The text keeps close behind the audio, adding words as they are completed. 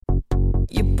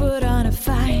You put on a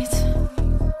fight,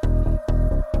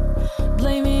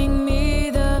 blaming me,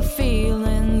 the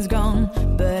feeling's gone,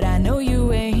 but I know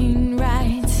you ain't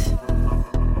right.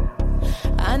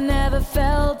 I never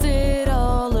felt it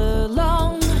all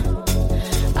along.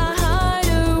 I hide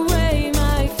away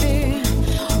my fear,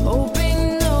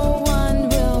 hoping no one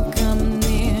will come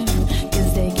near,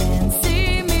 'cause they can't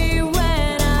see me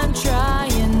when I'm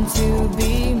trying to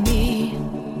be me.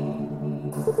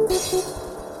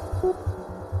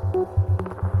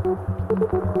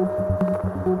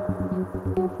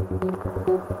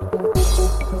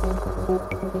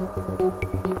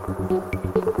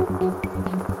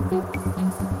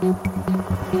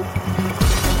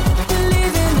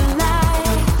 Living a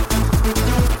lie.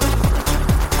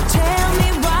 Tell me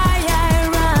why I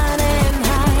run and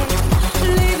hide.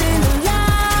 Living a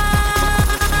lie.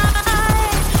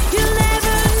 You'll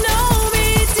never know me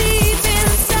deep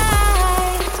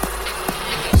inside.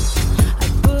 I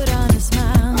put on a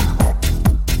smile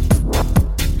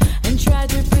and try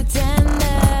to pretend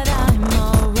that I'm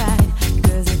alright,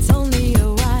 'cause it's only a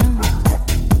while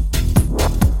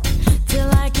till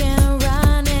I can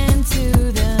run into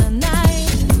the night.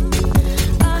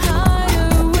 I hide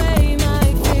away my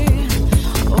fear,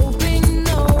 hoping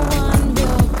no one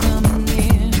will come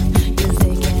near, 'cause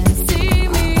they can't see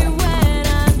me when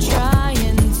I'm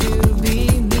trying to be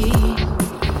me.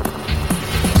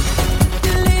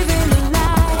 Living a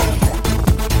lie.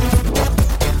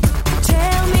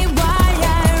 Tell me why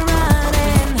I run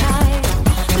and hide.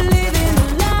 Living a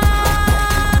lie.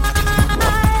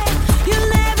 You'll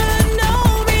never know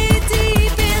me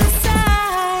deep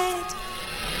inside.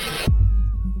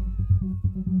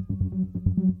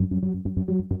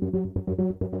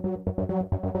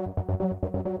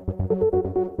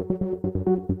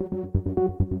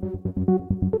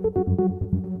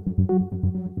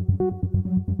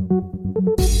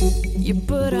 You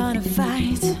put on a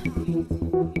fight,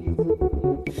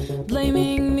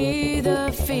 blaming me,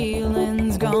 the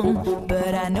feeling's gone,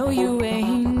 but I know you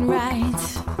ain't right.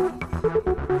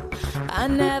 I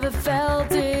never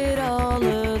felt it all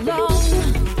along.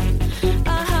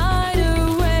 I hide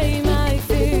away my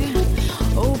fear,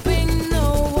 hoping no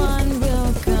one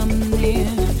will come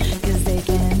near, 'cause they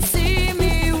can't see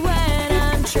me when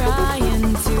I'm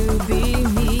trying to be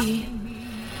me.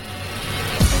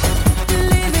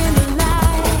 Living a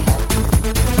lie.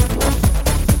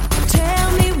 Tell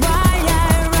me why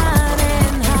I run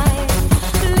and hide.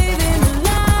 Living a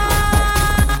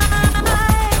lie.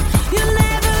 You'll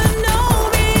never know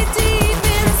me deep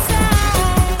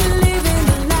inside.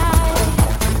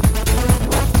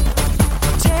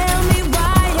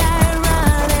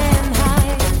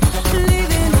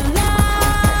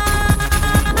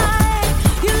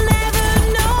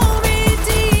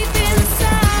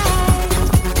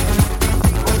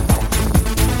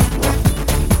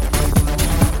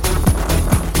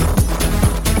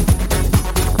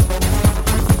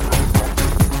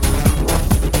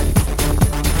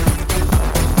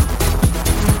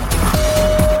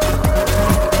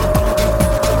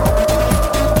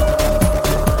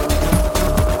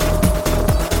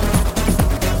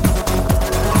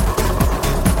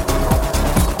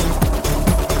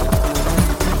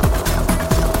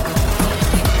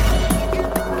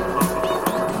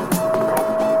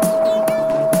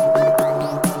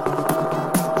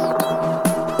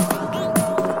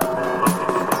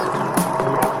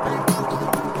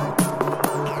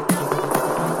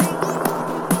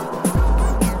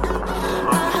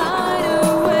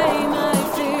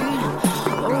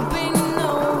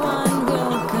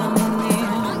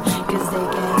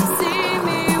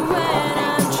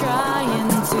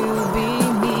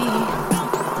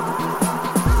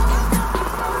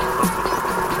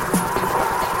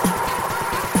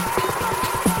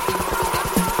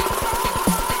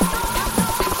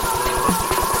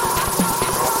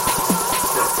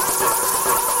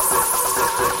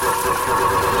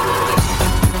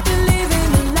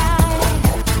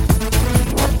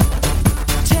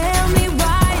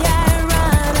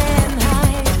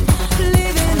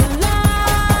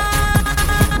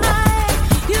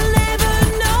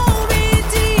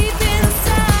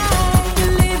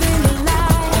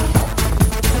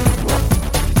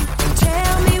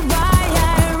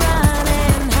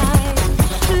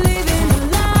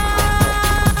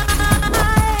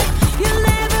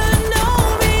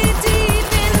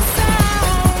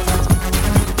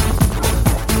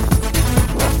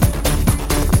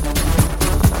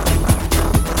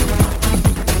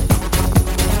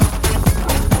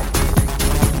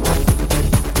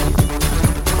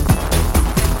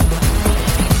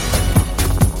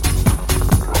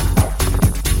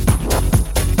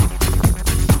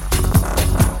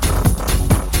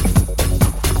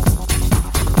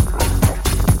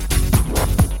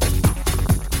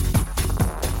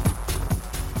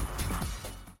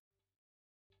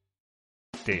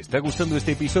 ¿Te está gustando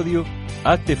este episodio?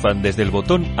 Hazte fan desde el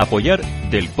botón Apoyar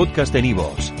del podcast de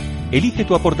Nivos. Elige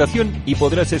tu aportación y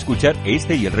podrás escuchar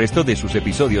este y el resto de sus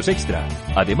episodios extra.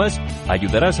 Además,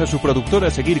 ayudarás a su productor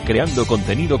a seguir creando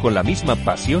contenido con la misma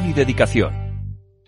pasión y dedicación.